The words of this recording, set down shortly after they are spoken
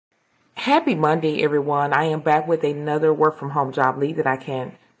Happy Monday, everyone. I am back with another work from home job lead that I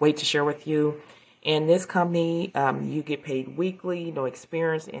can't wait to share with you. In this company, you get paid weekly, no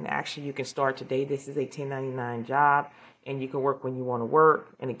experience, and actually you can start today. This is a 1099 job, and you can work when you want to work.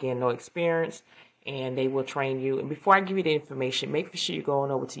 And again, no experience, and they will train you. And before I give you the information, make sure you go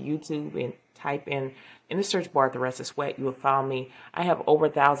on over to YouTube and type in the search bar The Rest Sweat. You will find me. I have over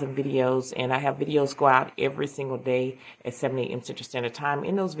 1,000 videos, and I have videos go out every single day at 7 a.m. Central Standard Time.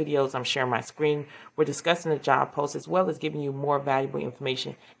 In those videos, I'm sharing my screen. We're discussing the job post as well as giving you more valuable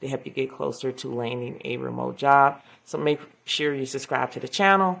information to help you get closer to landing a remote job. So make sure you subscribe to the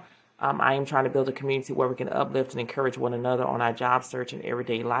channel. I am trying to build a community where we can uplift and encourage one another on our job search and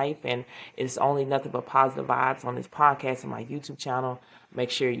everyday life. And it's only nothing but positive vibes on this podcast and my YouTube channel. Make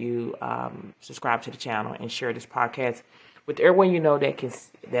sure you subscribe to the channel and share this podcast with everyone you know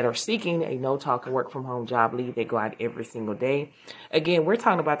that are seeking a no-talk and work-from-home job lead. They go out every single day. Again, we're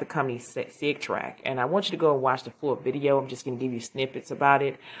talking about the company SigTrack, and I want you to go and watch the full video. I'm just going to give you snippets about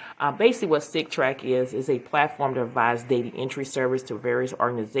it. Basically, what SigTrack is a platform that provides data entry service to various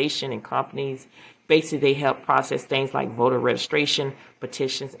organizations and companies. Basically, they help process things like voter registration,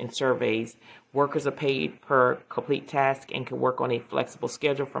 petitions, and surveys. Workers are paid per complete task and can work on a flexible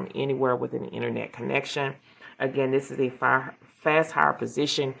schedule from anywhere with an internet connection. Again, this is a fast hire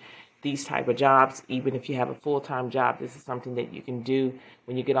position. These type of jobs, even if you have a full-time job, this is something that you can do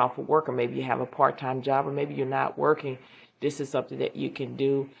when you get off of work, or maybe you have a part-time job, or maybe you're not working. This is something that you can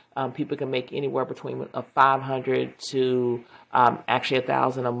do. People can make anywhere between $500 to actually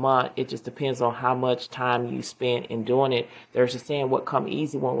 $1,000 a month. It just depends on how much time you spend in doing it. There's a saying, what come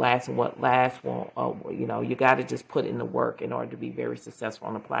easy won't last, and what lasts won't. You got to just put in the work in order to be very successful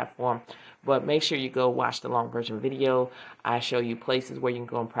on the platform. But make sure you go watch the long version video. I show you places where you can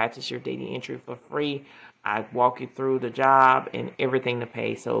go and practice your data entry for free. I walk you through the job and everything to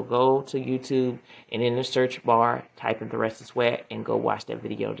pay. So go to YouTube and in the search bar, type in The Rest Sweat and go watch that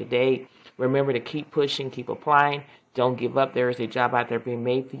video today. Remember to keep pushing, keep applying. Don't give up. There is a job out there being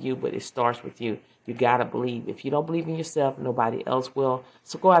made for you, but it starts with you. You got to believe. If you don't believe in yourself, nobody else will.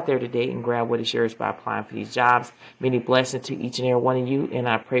 So go out there today and grab what is yours by applying for these jobs. Many blessings to each and every one of you. And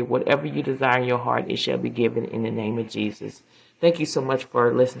I pray whatever you desire in your heart, it shall be given in the name of Jesus. Thank you so much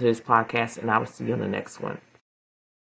for listening to this podcast, and I will see you on the next one.